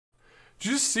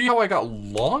Did you see how I got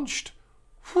launched?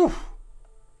 Whew.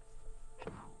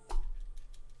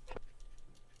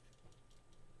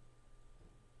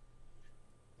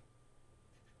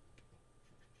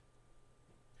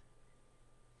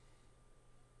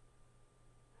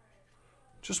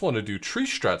 Just want to do tree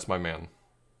strats, my man.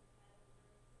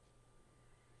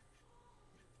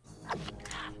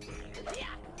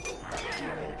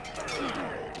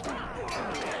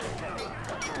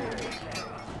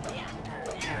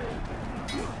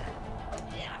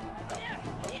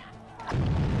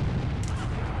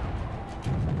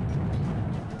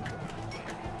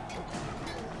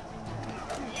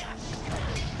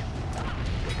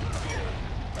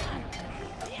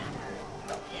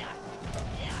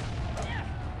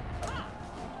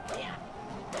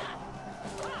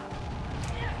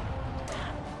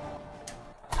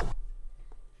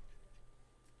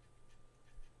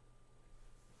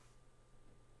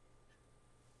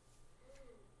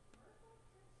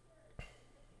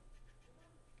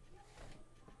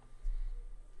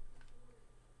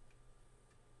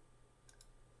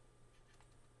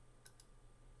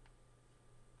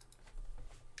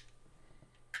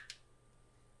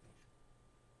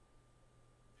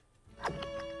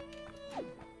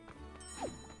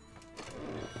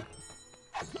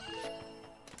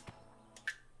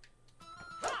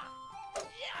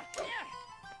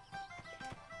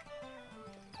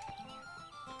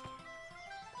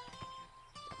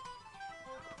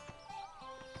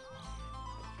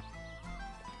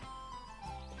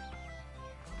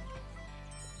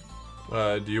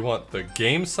 Do you want the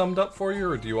game summed up for you,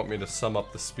 or do you want me to sum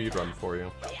up the speedrun for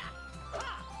you?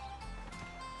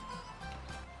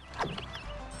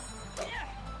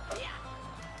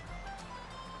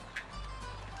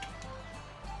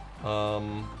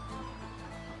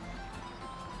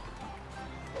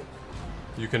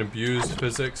 You can abuse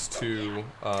physics to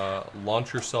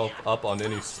launch yourself up on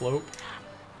any slope,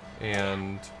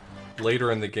 and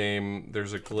later in the game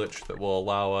there's a glitch that will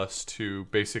allow us to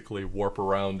basically warp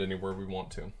around anywhere we want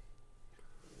to.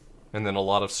 And then a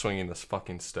lot of swinging this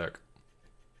fucking stick.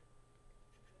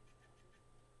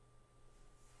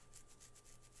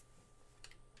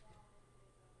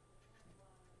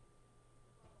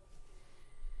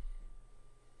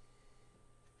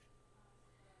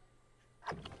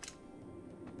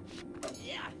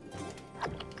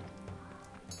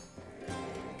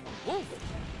 Wolf!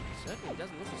 Certainly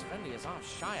doesn't look as friendly as our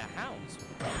Shire hounds.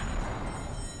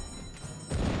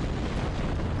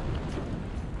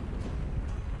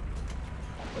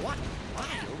 What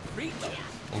wild creatures!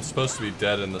 I'm supposed to be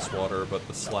dead in this water, but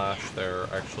the slash there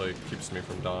actually keeps me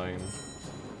from dying.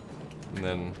 And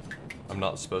then I'm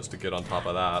not supposed to get on top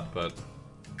of that, but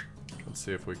let's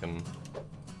see if we can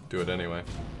do it anyway.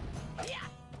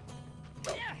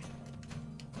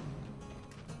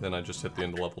 Then I just hit the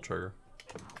end of level trigger.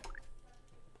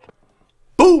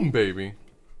 Boom, baby!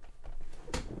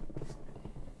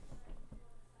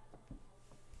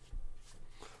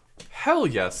 Hell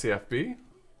yeah, CFB.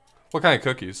 What kind of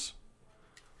cookies?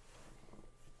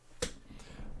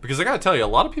 Because I gotta tell you, a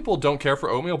lot of people don't care for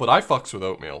oatmeal, but I fucks with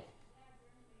oatmeal.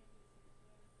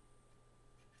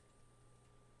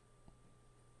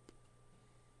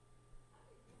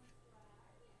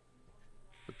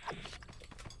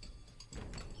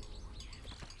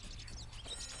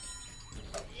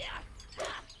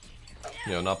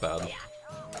 You know, not bad.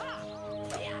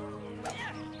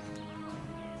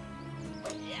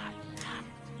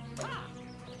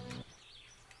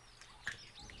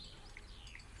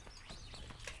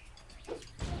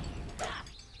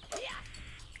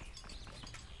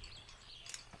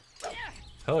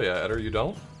 Hell yeah, Edder, you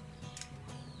don't?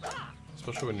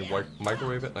 Especially when you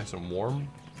microwave it nice and warm.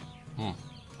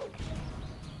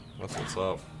 That's what's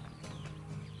up.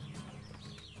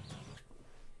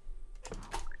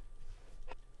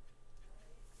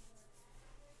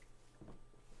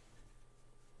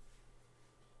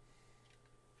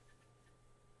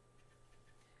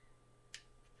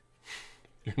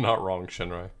 You're not wrong,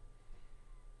 Shinrai.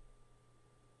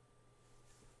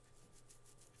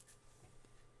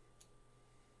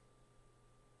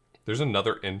 There's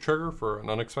another in trigger for an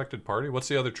unexpected party? What's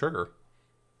the other trigger?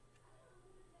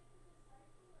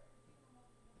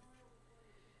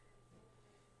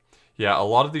 Yeah, a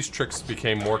lot of these tricks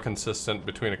became more consistent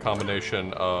between a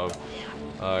combination of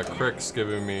Crix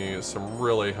giving me some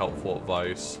really helpful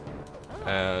advice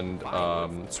and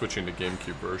switching to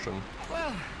GameCube version.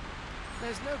 Well,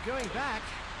 there's no going back.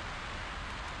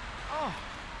 Oh,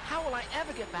 how will I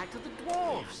ever get back to the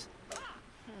dwarves?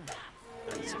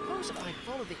 I suppose if I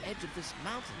follow the edge of this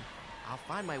mountain, I'll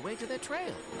find my way to their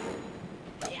trail.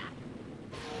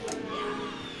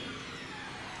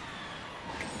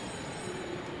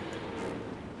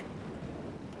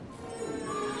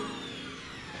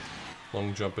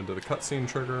 Long jump into the cutscene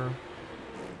trigger.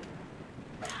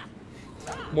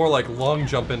 More like long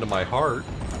jump into my heart.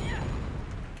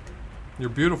 You're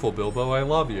beautiful, Bilbo. I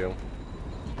love you.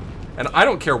 And I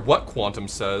don't care what Quantum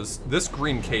says, this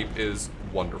green cape is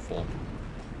wonderful.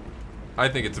 I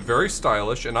think it's very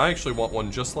stylish, and I actually want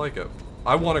one just like it.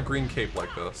 I want a green cape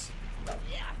like this.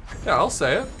 Yeah, I'll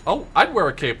say it. I'd wear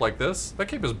a cape like this. That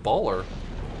cape is baller.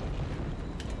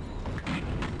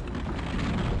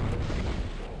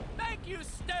 Thank you,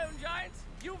 stone giants!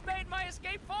 You've made my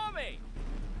escape for me!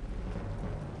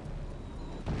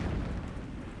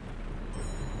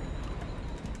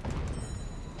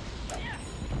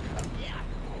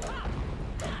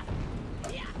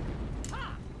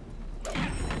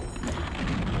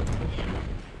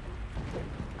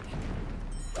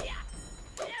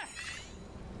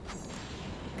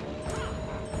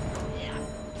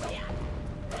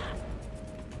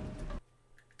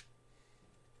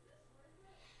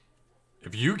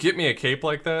 If you get me a cape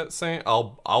like that, Saint,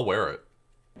 I'll wear it.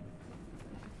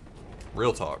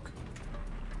 Real talk.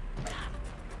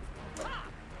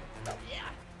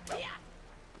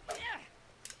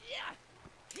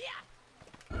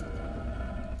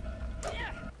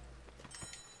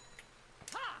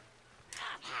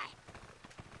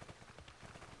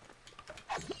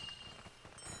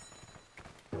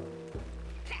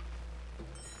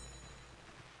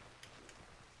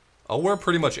 I'll wear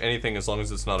pretty much anything as long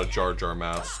as it's not a Jar Jar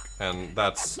mask, and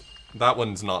that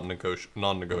one's not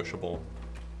non-negotiable.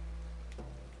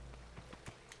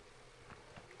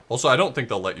 Also, I don't think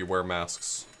they'll let you wear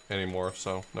masks anymore,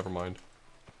 so never mind.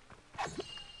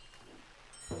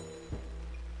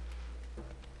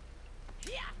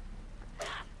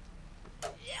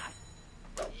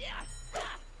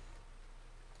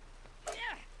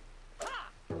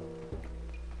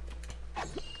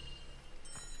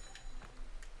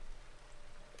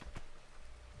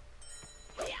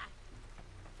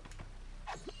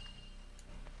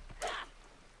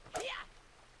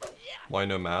 Why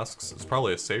no masks? It's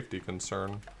probably a safety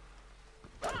concern.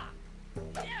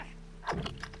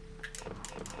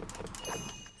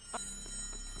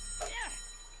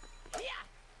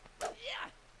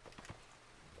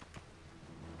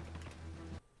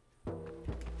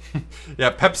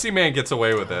 Yeah, Pepsi Man gets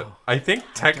away with it. I think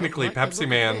technically the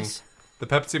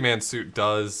Pepsi Man suit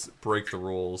does break the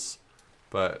rules,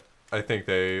 but I think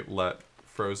they let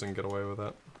Frozen get away with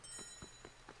it.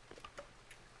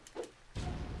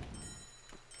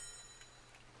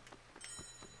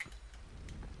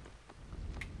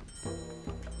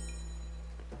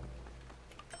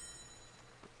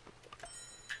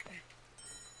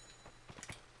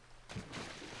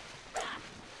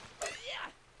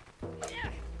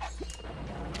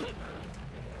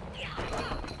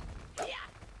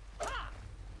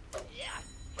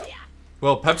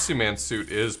 Well, Pepsi Man's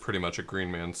suit is pretty much a Green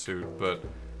Man suit, but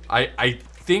I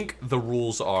think the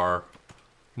rules are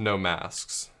no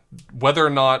masks. Whether or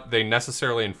not they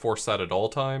necessarily enforce that at all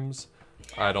times,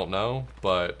 I don't know,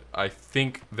 but I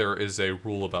think there is a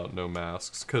rule about no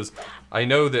masks, because I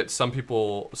know that some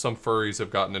furries have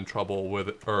gotten in trouble with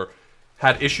it, or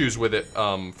had issues with it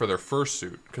for their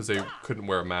fursuit, because they couldn't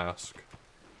wear a mask.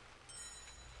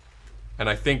 And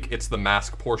I think it's the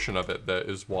mask portion of it that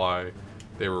is why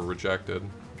they were rejected.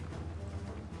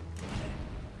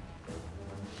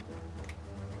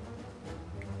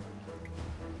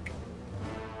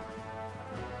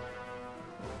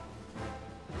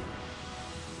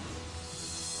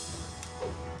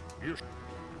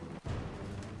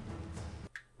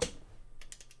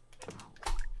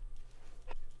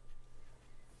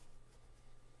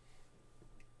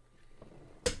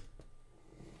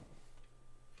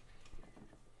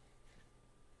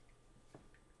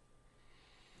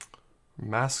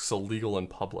 Masks illegal in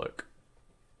public.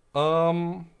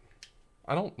 I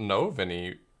don't know of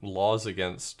any laws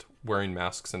against wearing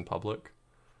masks in public.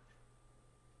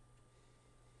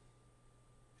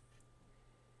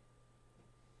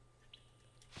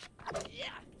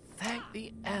 Thank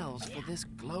the elves for this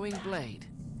glowing blade.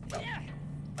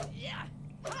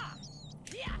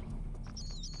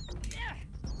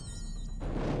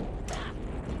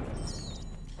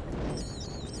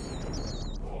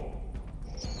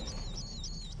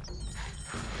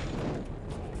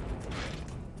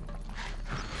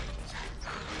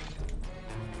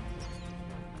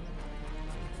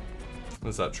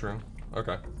 Is that true?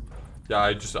 Okay. Yeah,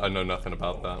 I know nothing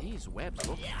about that. These webs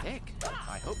look thick.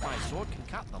 I hope my sword can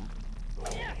cut them.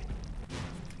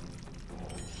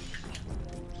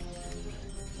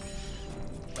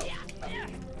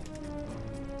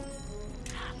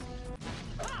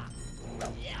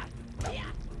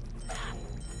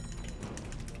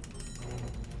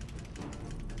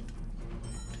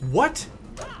 What?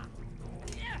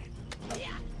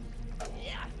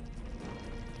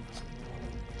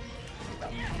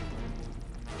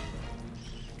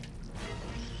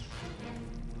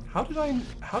 How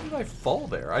did I fall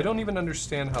there? I don't even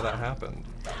understand how that happened.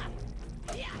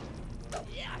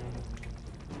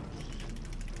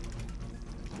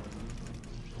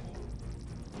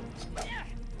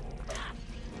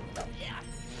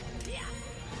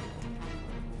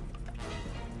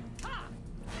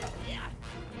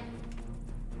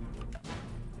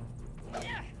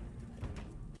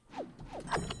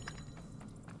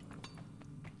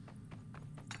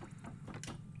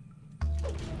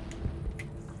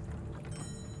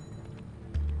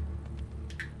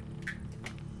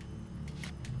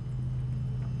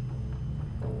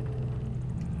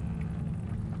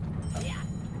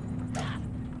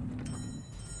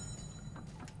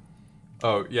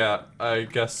 Oh, yeah, I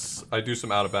guess I do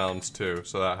some out of bounds too,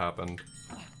 so that happened.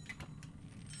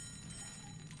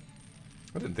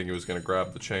 I didn't think he was gonna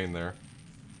grab the chain there.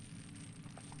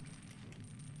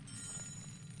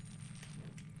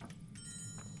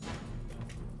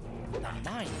 The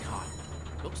mine cart.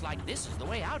 Looks like this is the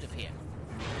way out of here.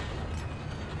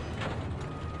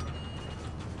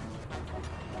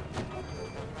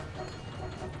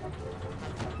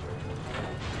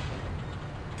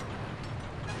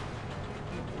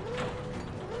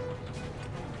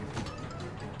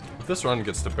 If this run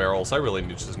gets to barrels, I really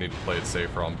just need to play it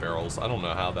safer on barrels. I don't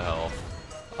know how the hell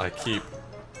I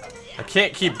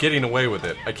can't keep getting away with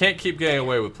it. I can't keep getting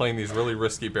away with playing these really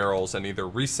risky barrels and either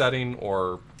resetting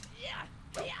or...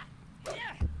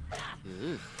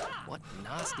 Ugh, what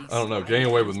nasty I don't know, slime getting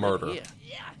away with things live murder. here.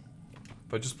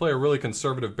 If I just play a really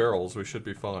conservative barrels, we should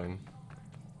be fine.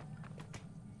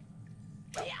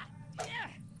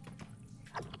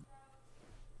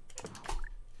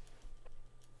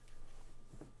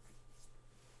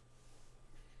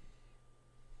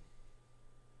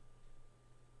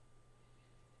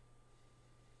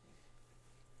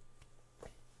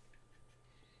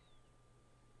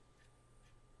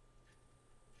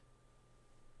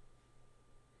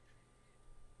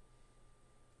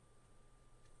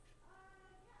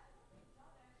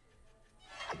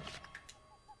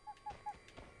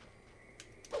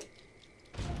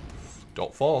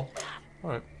 Don't fall.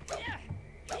 Alright.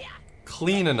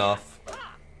 Clean enough.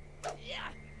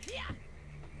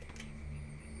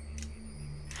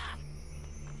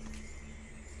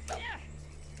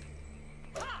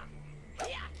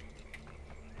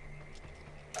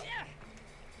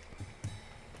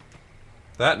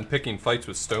 That and picking fights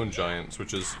with stone giants,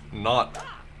 which is not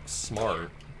smart.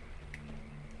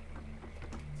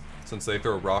 Since they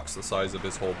throw rocks the size of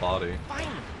his whole body.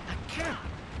 Finally, a camp.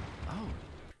 Oh.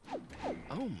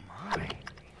 Oh my.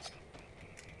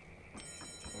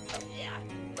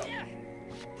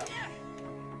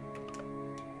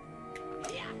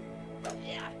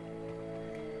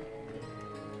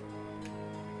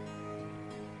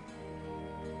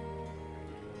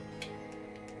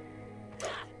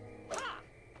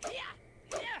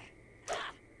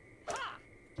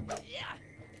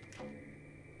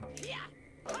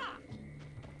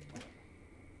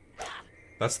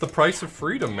 That's the price of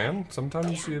freedom, man.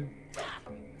 Sometimes you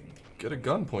get a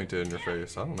gun pointed in your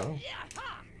face. I don't know.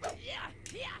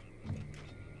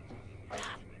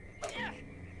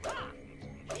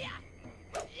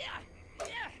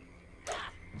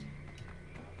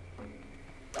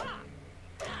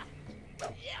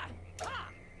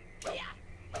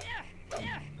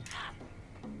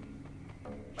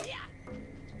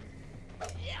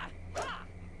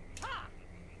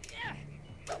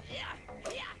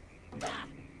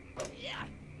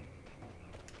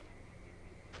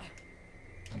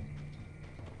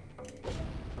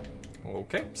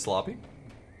 Okay, sloppy.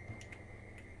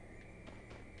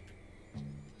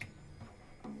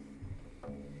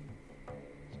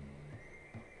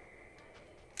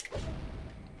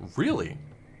 Really?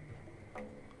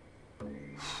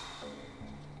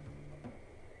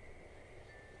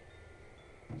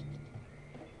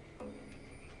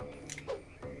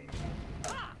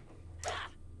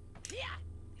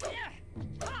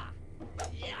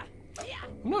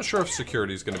 I'm not sure if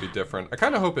security is going to be different. I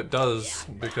kind of hope it does,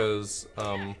 because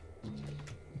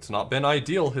it's not been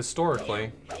ideal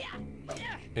historically,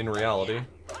 in reality.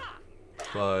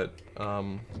 But,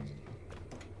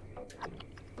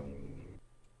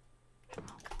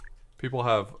 people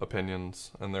have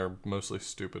opinions, and they're mostly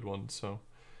stupid ones, so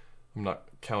I'm not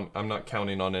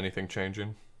counting on anything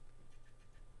changing.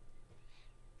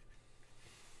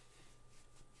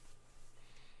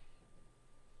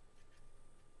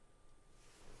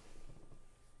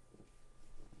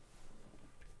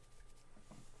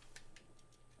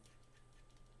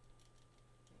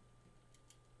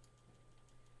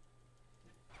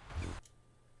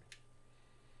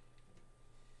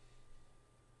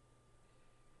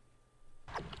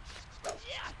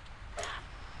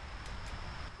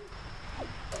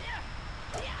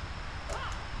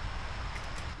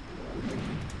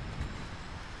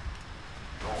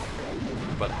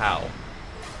 how.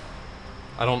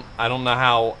 I don't know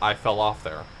how I fell off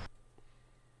there.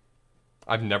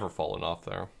 I've never fallen off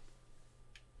there.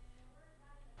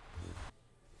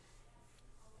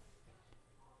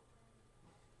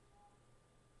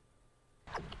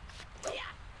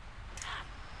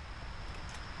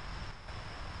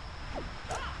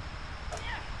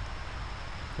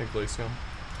 Hey, Glaceon.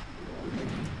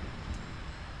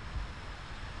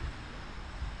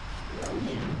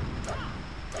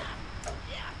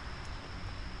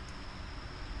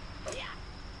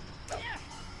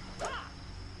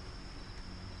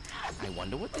 I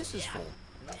wonder what this is for.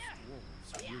 Those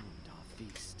wolves ruined our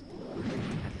feast.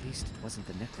 At least it wasn't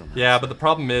the necromancer. Yeah, but the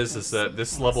problem is that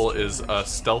this level is a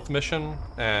stealth mission,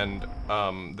 and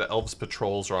the elves'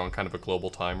 patrols are on kind of a global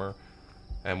timer.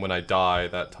 And when I die,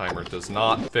 that timer does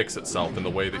not fix itself in the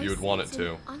way that you would want it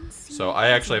to. So I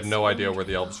actually have no idea where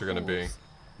the elves are going to be.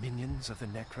 Minions of the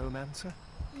necromancer?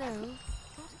 No,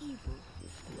 not evil.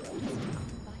 Just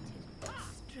uninvited.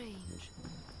 Strange.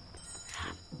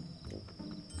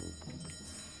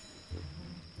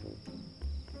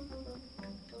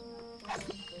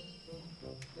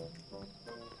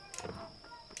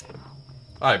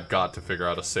 I've got to figure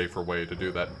out a safer way to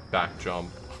do that back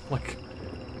jump. Like,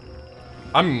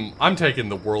 I'm taking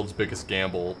the world's biggest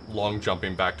gamble, long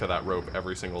jumping back to that rope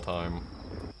every single time.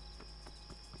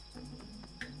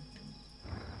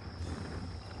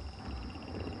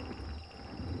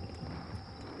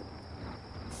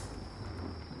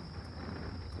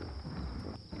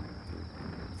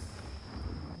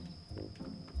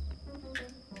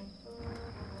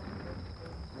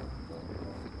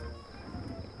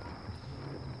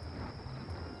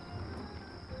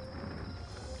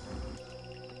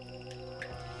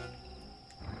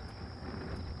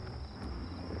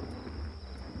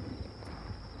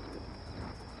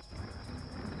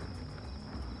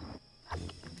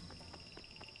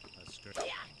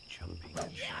 Jumping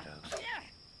in shadows.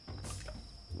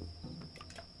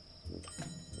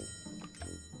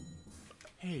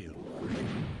 Hail.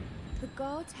 The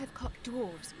guards have caught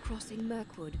dwarves crossing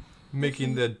Mirkwood.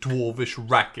 Making the dwarvish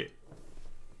racket.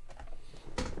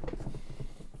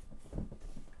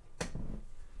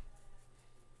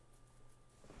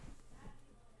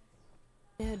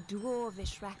 Their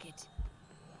dwarvish racket.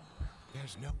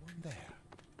 There's no one there.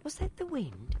 Was that the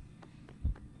wind?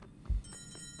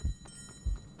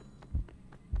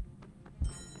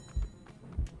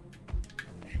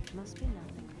 Must be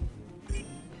nothing.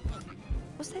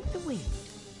 Was that the wind?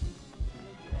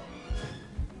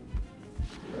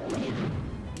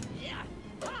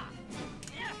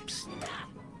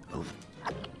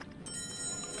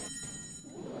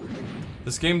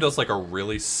 This game does like a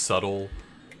really subtle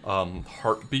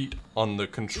heartbeat on the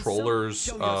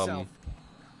controller's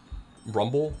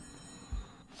rumble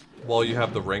while you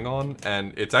have the ring on,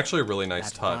 and it's actually a really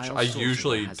nice touch. I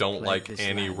usually don't like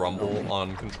any rumble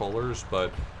on controllers,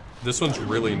 but this one's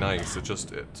really nice.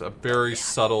 It's a very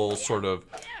subtle sort of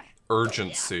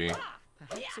urgency.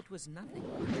 Perhaps it was nothing.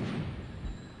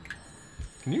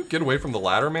 Can you get away from the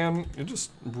ladder, man? You're just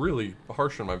really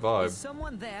harsh on my Is vibe.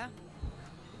 someone there?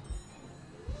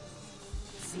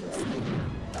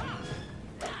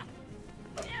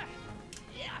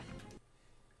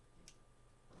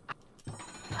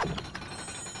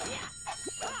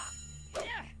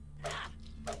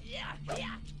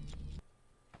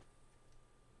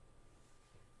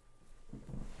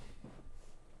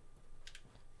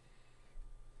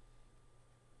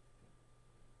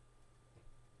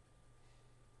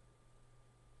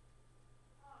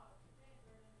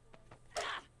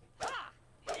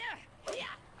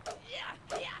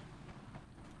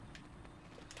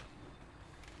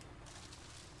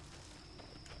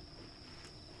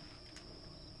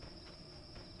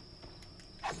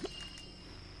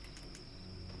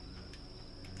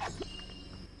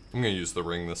 I'm gonna use the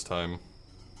ring this time.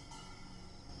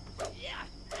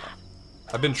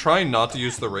 I've been trying not to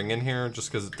use the ring in here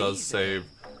just because it does save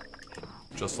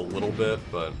just a little bit,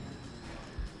 but I'm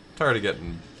tired of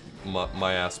getting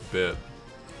my ass bit.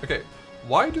 Okay,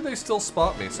 why do they still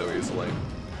spot me so easily?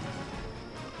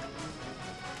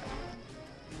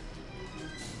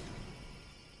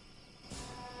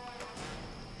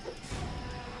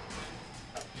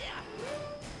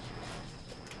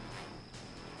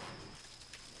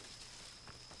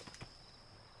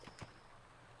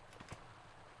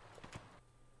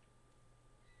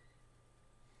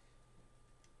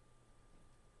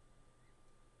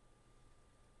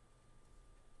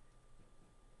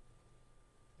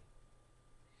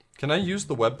 Can I use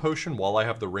the web potion while I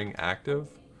have the ring active?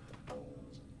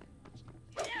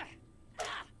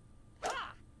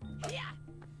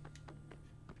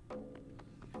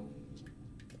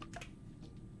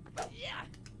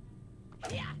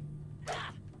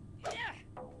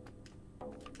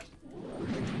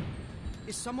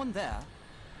 Is someone there?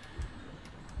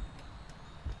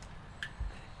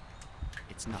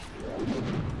 It's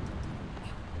nothing.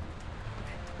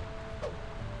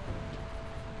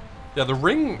 Yeah, the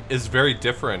ring is very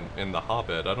different in The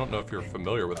Hobbit. I don't know if you're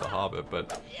familiar with The Hobbit,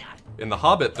 but in The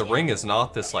Hobbit, the ring is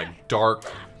not this like dark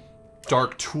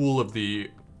tool of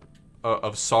the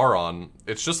of Sauron.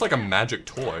 It's just like a magic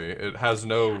toy. It has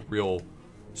no real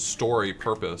story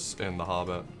purpose in The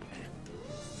Hobbit.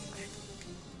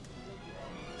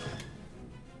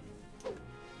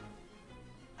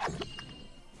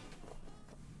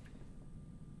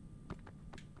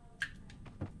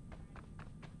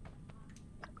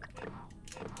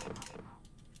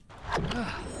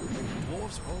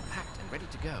 Dwarves are all packed and ready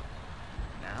to go.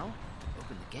 Now,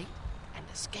 open the gate and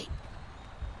escape.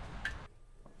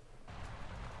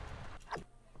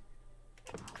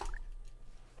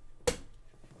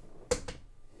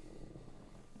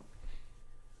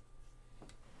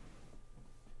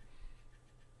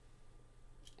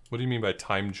 What do you mean by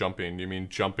time jumping? Do you mean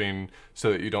jumping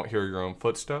so that you don't hear your own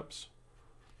footsteps?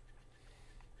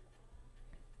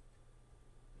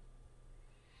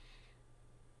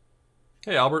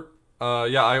 Hey, Albert.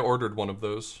 Yeah, I ordered one of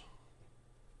those.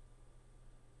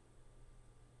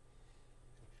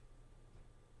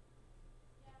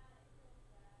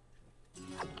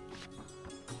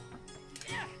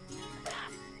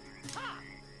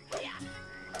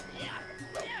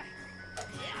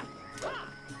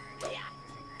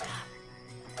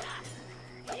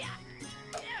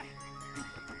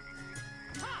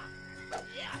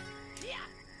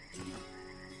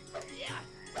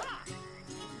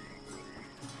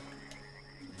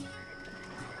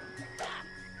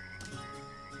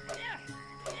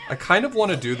 I kind of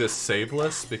want to do this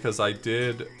saveless because I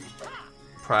did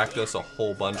practice a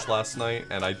whole bunch last night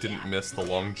and I didn't miss the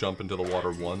long jump into the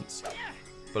water once.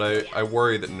 But I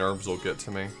worry that nerves will get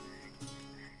to me.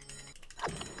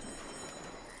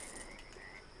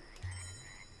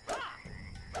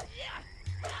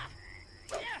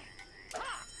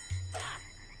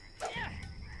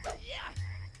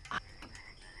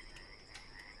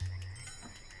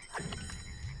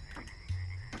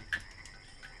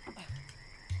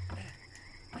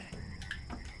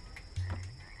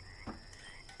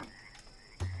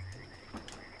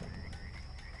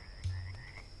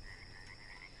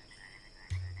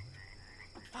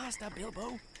 Faster,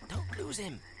 Bilbo. Don't lose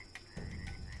him.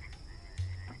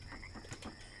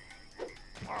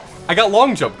 I got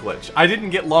long jump glitch. I didn't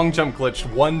get long jump glitch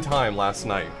one time last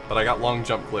night, but I got long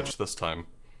jump glitch this time.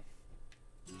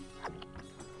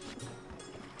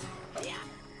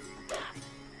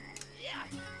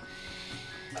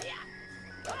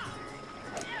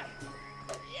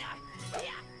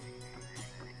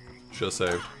 Should've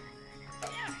saved.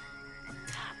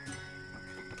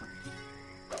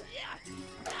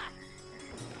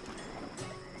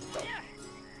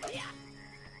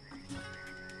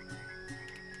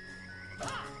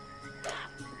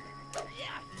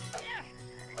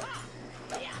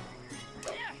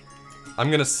 I'm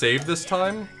gonna save this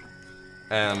time,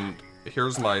 and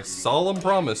here's my solemn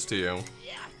promise to you,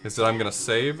 is that I'm gonna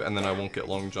save and then I won't get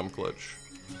long jump glitch.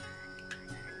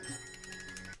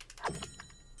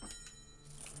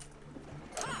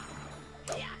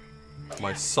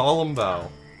 My solemn vow.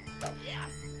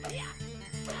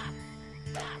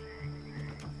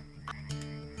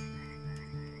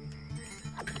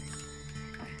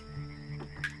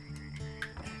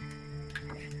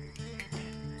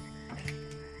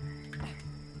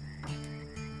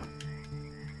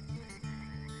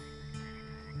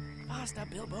 Faster,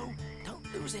 Bilbo.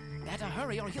 Don't lose it. Better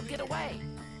hurry or he'll get away.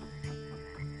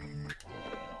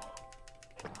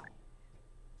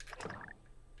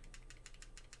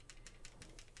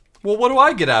 Well, what do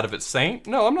I get out of it, Saint?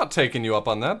 No, I'm not taking you up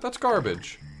on that. That's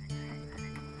garbage.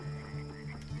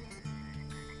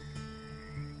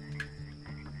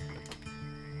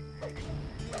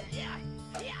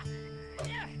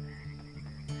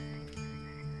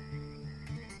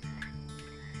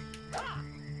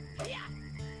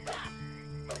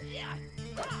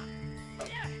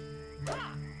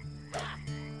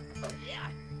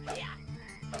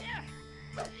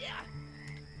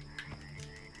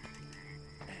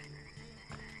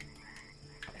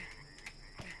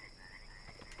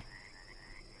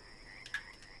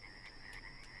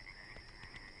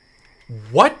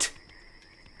 What?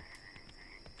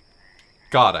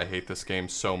 God, I hate this game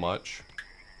so much.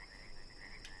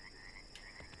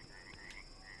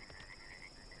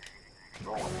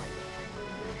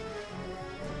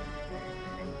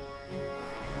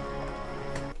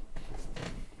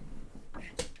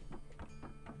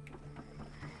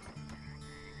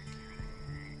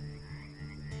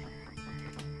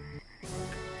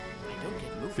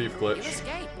 Thief You'll glitch.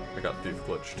 escape. I got thief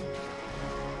glitched.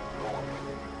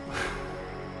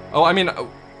 Oh, I mean,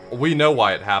 we know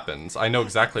why it happens. I know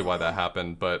exactly why that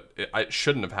happened, but it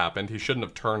shouldn't have happened. He shouldn't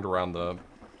have turned around the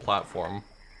platform.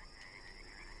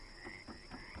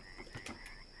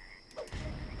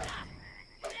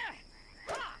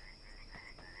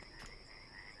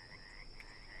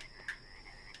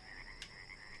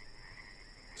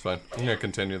 It's fine. I'm gonna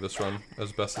continue this run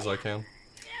as best as I can.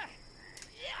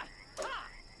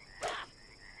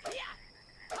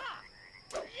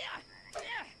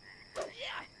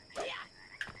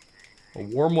 A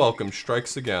warm welcome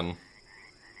strikes again.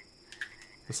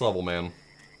 This level, man.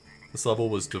 This level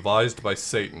was devised by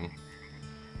Satan.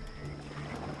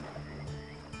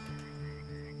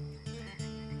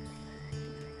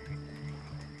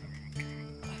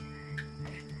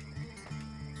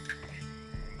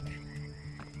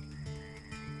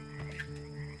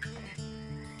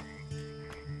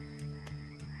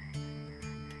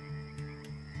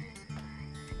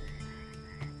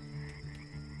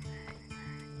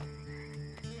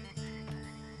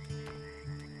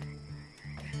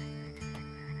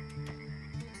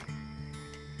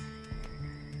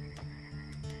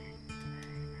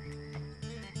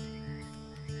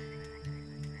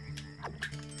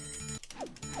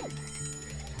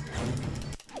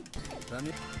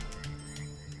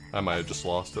 I might have just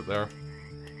lost it there.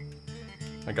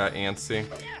 I got antsy.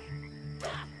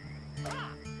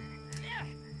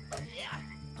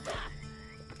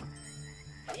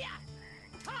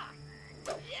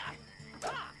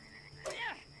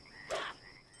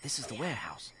 This is the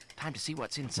warehouse. Time to see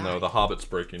what's inside. No, the Hobbit's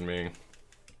breaking me.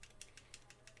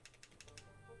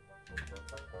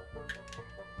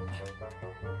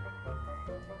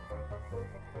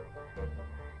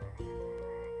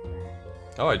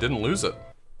 Oh, I didn't lose it.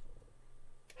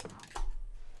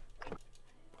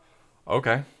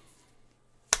 Okay.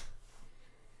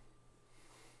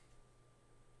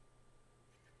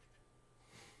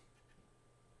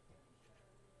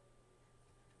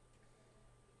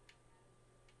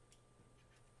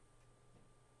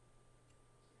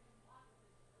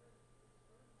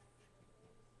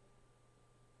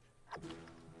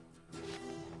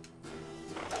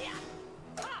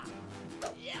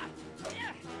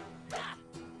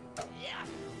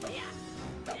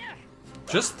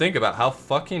 Just think about how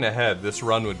fucking ahead this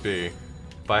run would be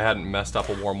if I hadn't messed up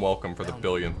a warm welcome for the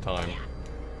billionth time.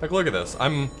 Like, look at this.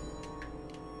 I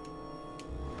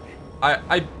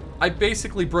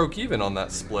basically broke even on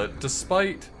that split,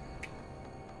 despite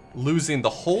losing the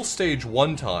whole stage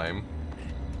one time,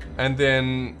 and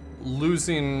then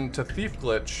losing to Thief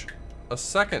Glitch a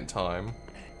second time.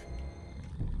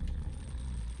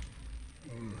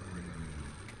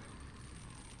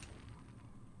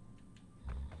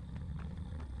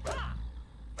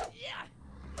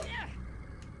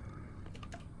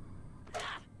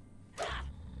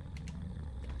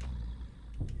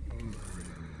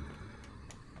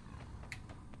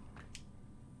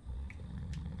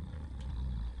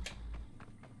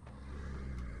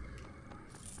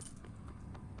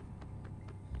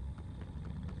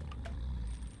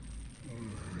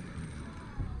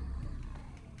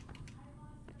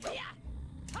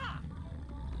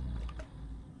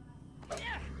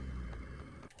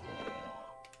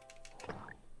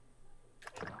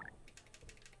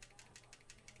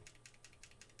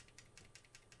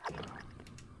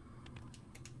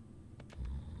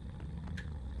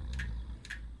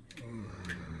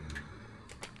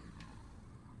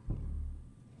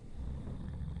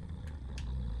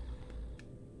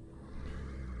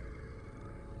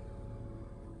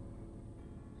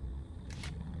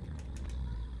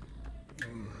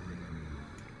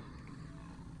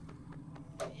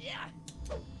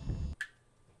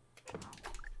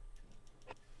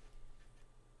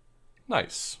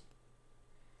 Nice.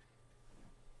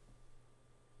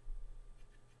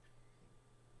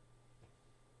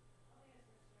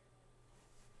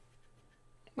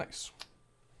 Nice.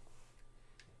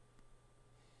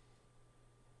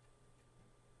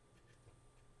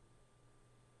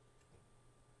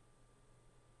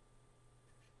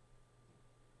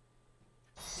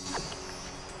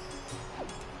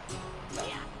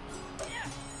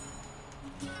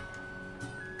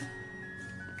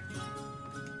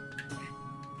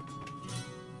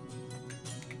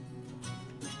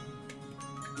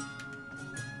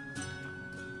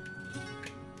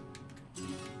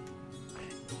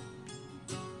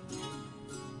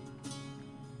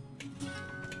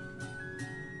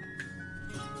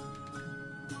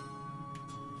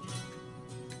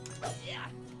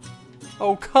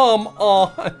 Oh, come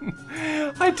on!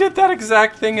 I did that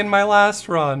exact thing in my last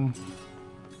run.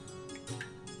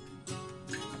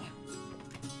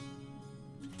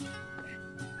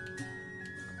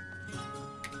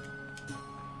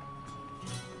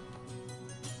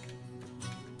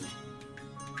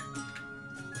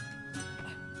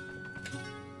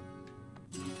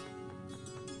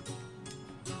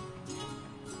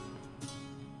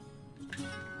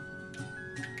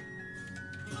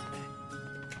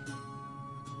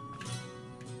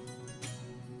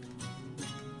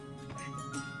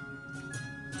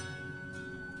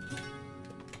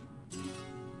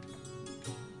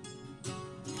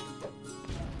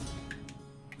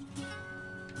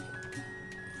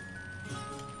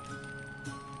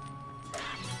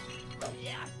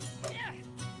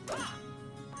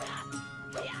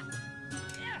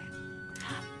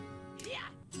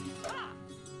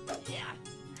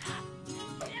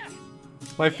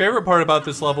 My favorite part about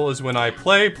this level is when I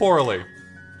play poorly.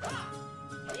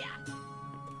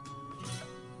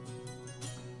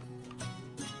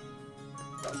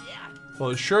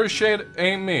 Well, sure as shit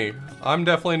ain't me. I'm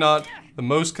definitely not the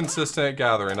most consistent at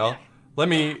gathering. Let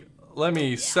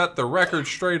me set the record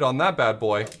straight on that bad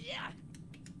boy.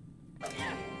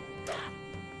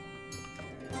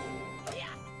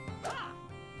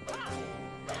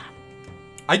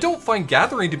 I don't find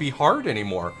gathering to be hard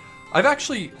anymore. I've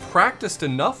actually practiced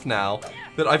enough now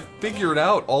that I've figured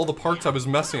out all the parts I was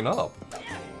messing up.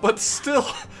 But still,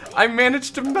 I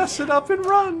managed to mess it up in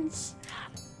runs.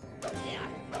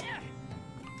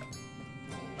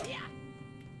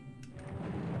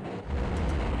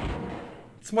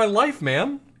 It's my life,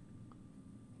 man.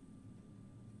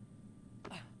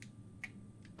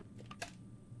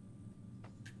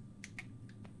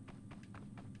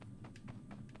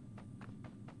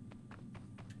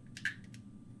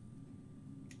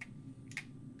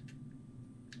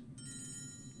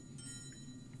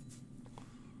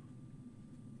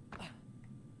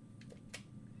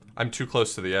 I'm too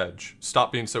close to the edge.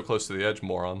 Stop being so close to the edge,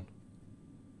 moron.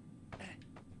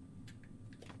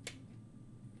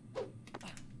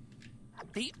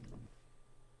 The...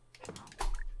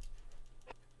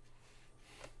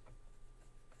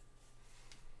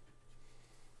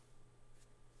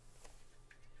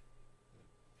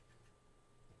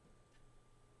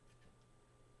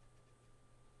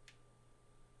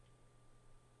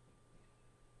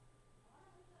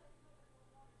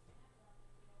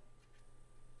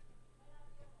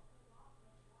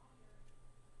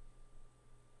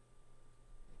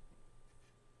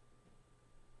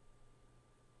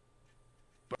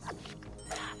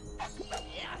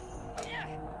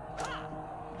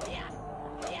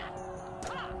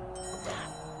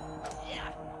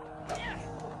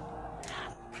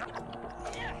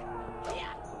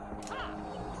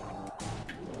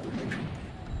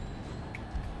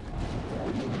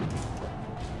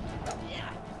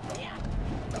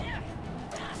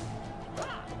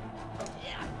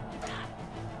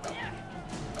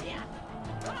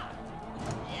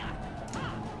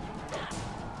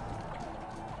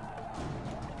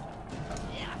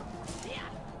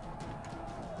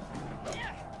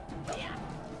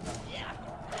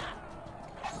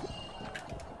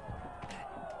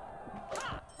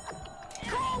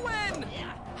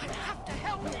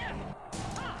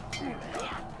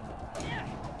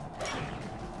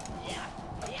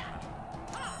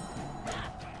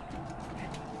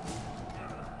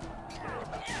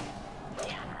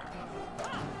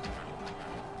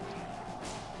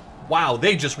 Wow,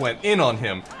 they just went in on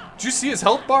him. Did you see his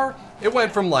health bar? It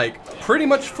went from like pretty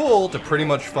much full to pretty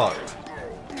much fucked.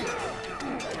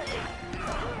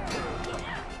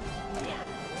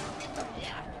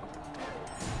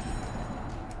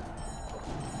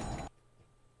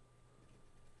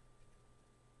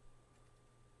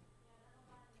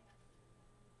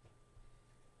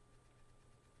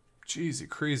 Jeezy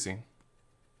crazy.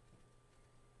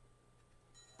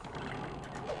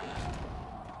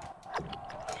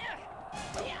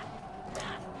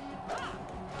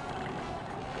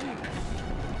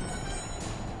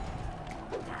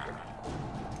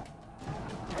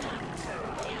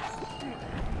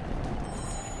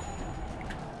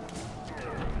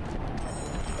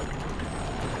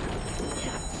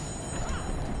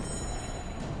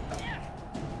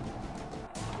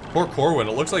 Poor Corwin,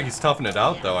 it looks like he's toughing it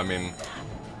out though, I mean...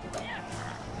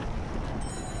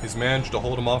 He's managed to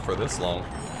hold him off for this long.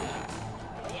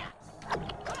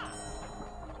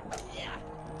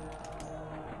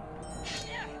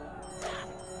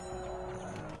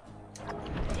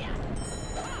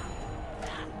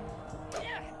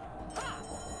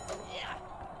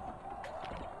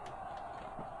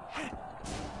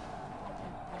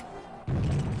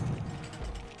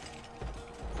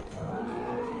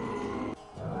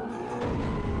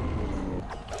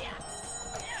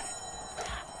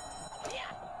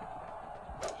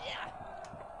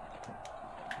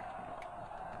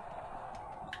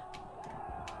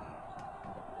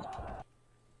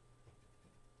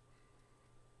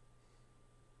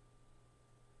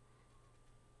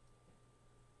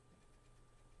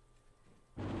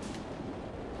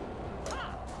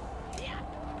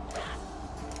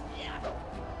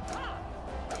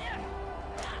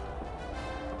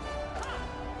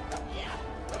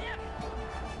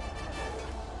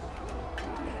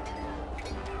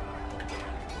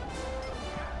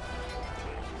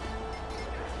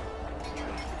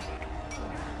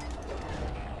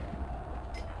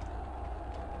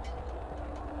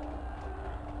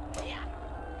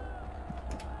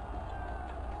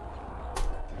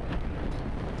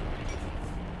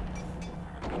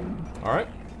 Alright.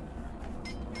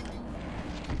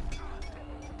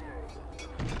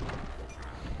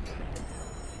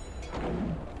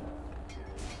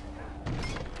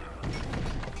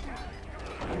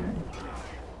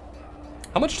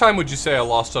 How much time would you say I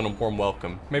lost on a warm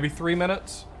welcome? Maybe 3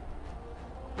 minutes?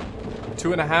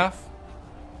 2.5?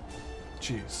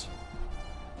 Jeez.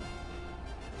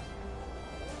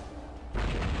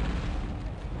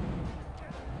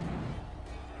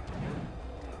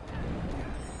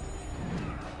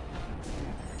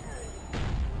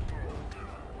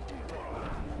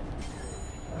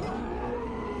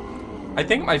 I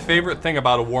think my favorite thing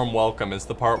about a warm welcome is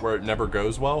the part where it never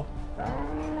goes well.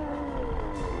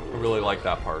 I really like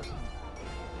that part.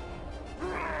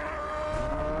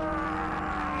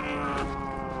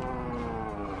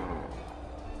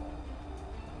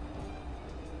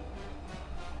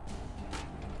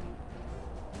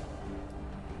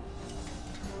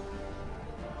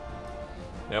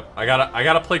 Yep, I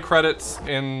gotta play credits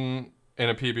in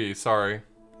a PB, sorry.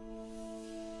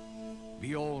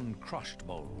 Bjorn crushed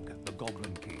Bolg, the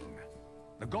Goblin King.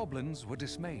 The goblins were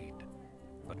dismayed,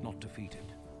 but not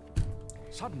defeated.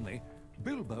 Suddenly,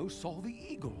 Bilbo saw the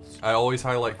eagles. I always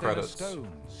highlight Then credits. a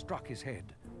stone struck his head,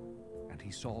 and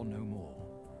he saw no more.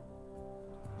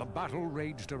 The battle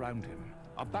raged around him,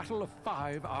 a battle of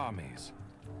 5 armies.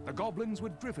 The goblins were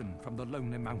driven from the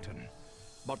lonely mountain,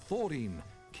 but Thorin,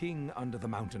 king under the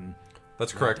mountain.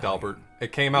 That's correct, Albert.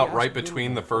 It came out right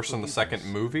between the first and the second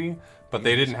movie, but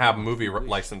they didn't have movie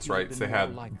license rights. They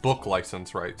had book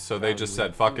license rights, so they just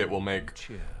said, "Fuck it, we'll make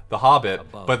The Hobbit."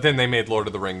 But then they made Lord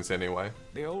of the Rings anyway.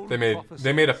 They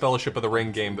made a Fellowship of the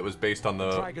Ring game that was based on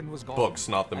the books,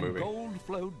 not the movie.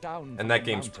 And that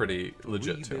game's pretty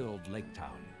legit too. Lake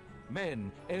Town.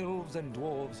 Men, elves, and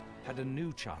dwarves had a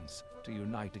new chance to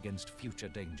unite against future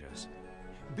dangers.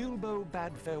 Bilbo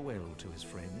bade farewell to his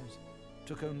friends,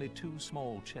 took only 2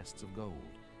 small chests of gold,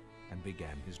 and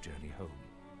began his journey home.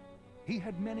 He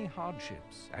had many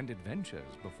hardships and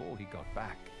adventures before he got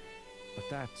back, but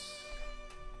that's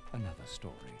another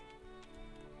story.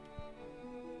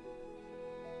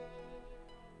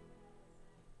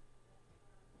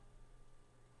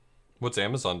 What's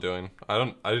Amazon doing?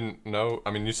 I didn't know.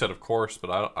 I mean, you said of course,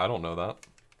 but I don't know that.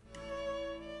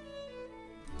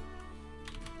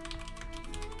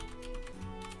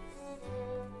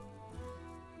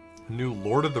 New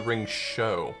Lord of the Rings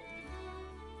show.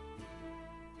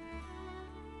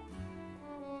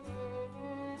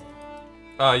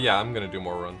 Yeah, I'm gonna do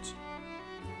more runs.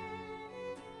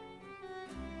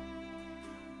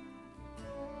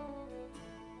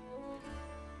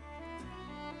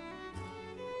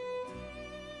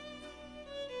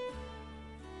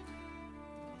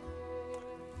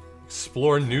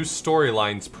 Explore new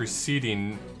storylines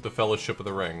preceding the Fellowship of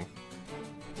the Ring.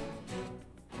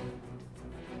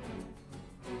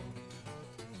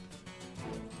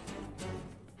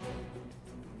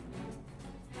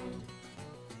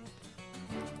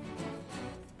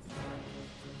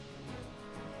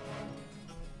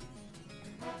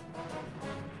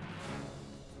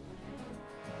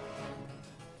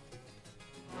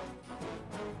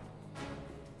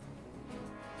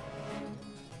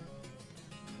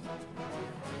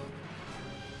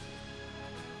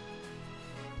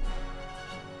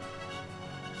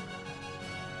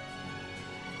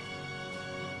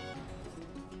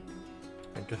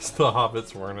 I guess the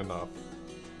hobbits weren't enough.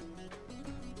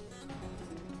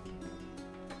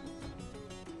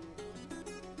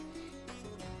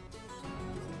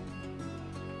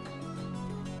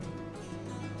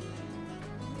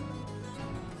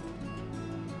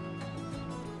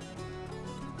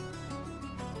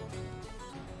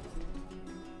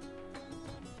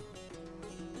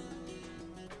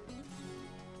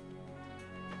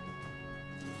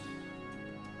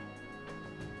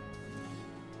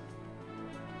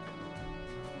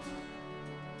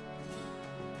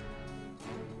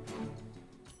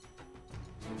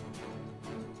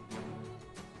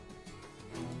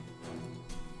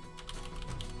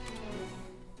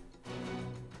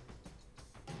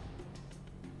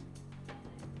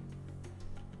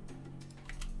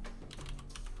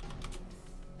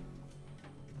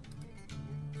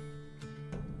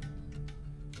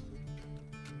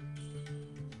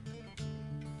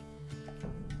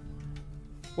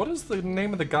 What is the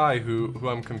name of the guy who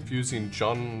I'm confusing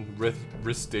John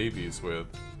Rhys Davies with?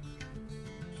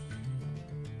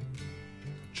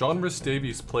 John Rhys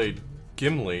Davies played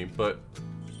Gimli, but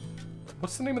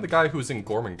what's the name of the guy who was in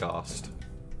Gormenghast?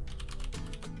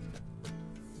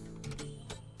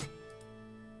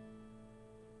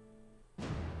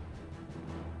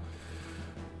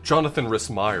 Jonathan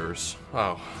Rhys Myers.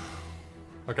 Oh.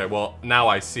 Okay, well, now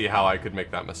I see how I could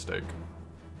make that mistake.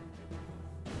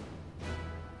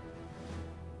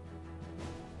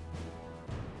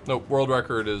 Nope, world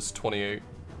record is 28.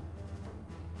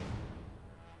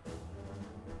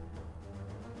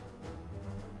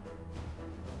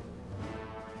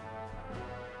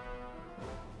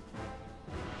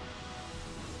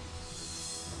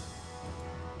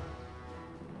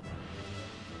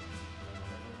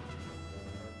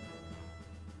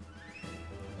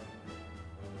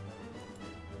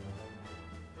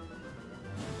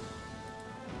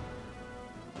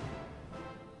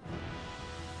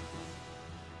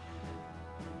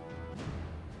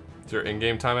 there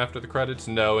in-game time after the credits?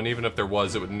 No, and even if there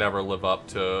was, it would never live up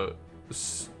to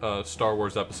Star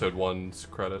Wars Episode 1's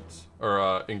credits.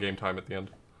 Or in-game time at the end.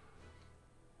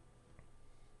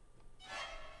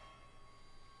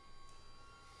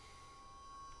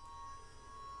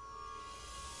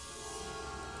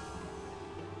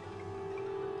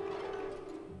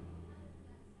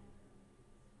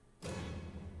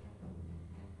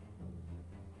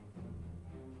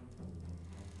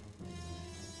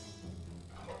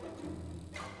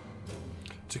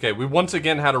 It's okay, we once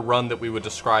again had a run that we would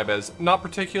describe as not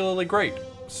particularly great,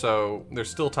 so there's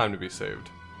still time to be saved.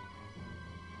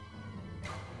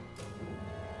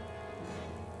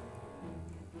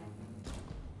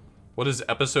 What does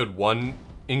Episode 1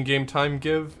 in-game time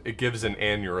give? It gives an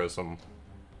aneurysm.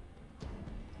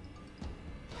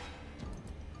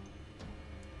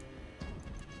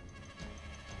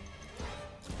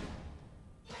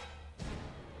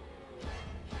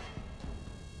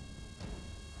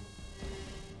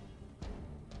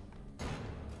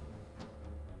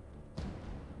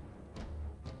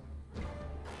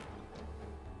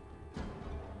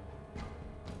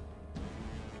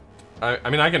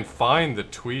 I mean, I can find the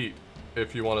tweet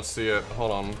if you want to see it.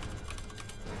 Hold on.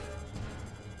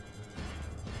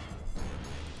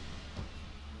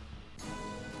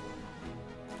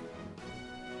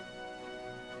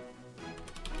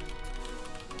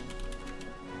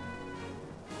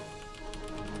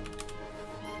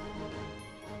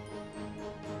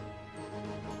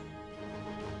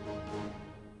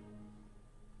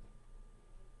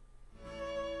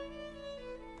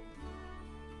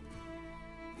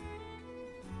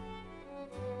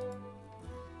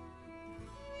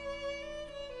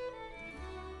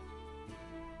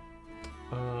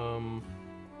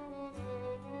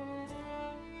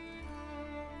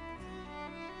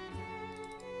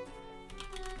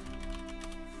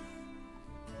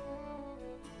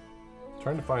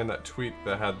 Trying to find that tweet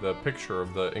that had the picture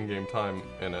of the in-game time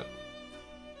in it.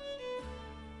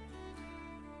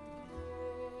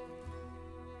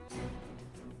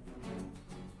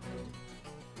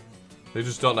 They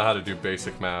just don't know how to do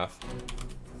basic math.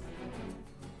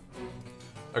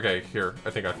 Okay, here.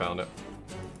 I think I found it.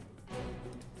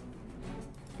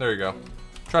 There you go.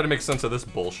 Try to make sense of this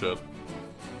bullshit.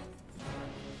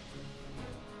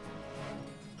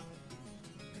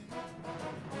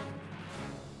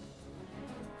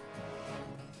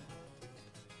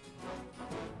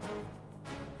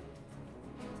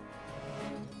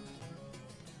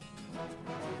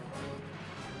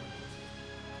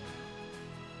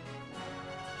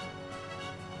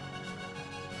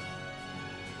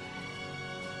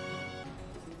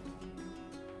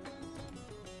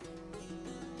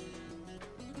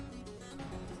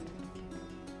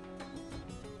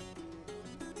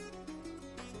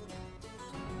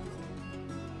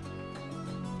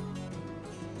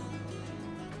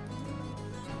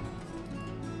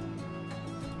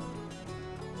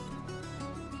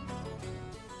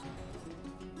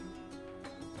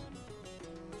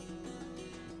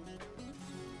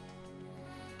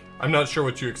 I'm not sure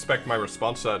what you expect my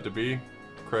response to that to be,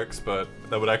 Crix, but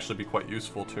that would actually be quite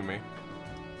useful to me.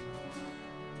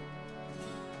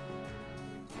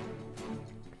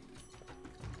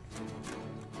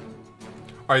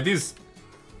 Alright, these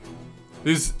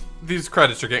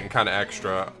credits are getting kind of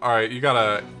extra. Alright, you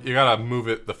gotta move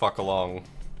it the fuck along.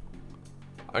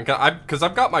 Because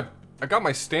I've got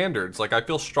my standards. Like, I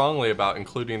feel strongly about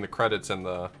including the credits in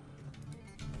the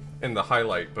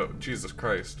highlight, but Jesus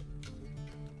Christ.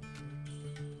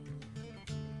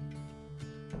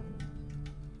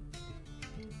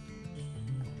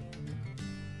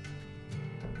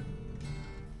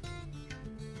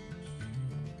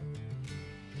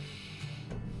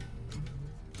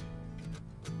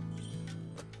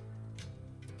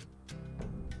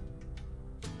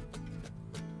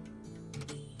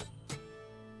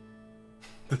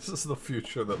 This is the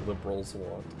future that liberals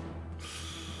want.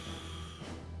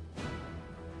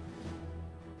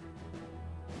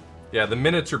 Yeah, the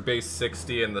minutes are base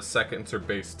 60 and the seconds are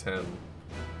base 10.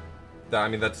 I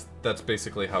mean, that's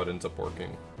basically how it ends up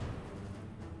working.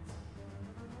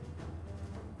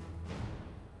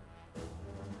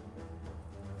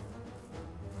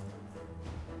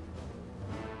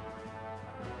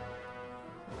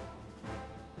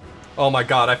 Oh my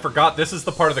god, I forgot this is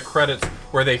the part of the credits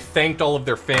where they thanked all of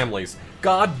their families.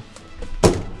 God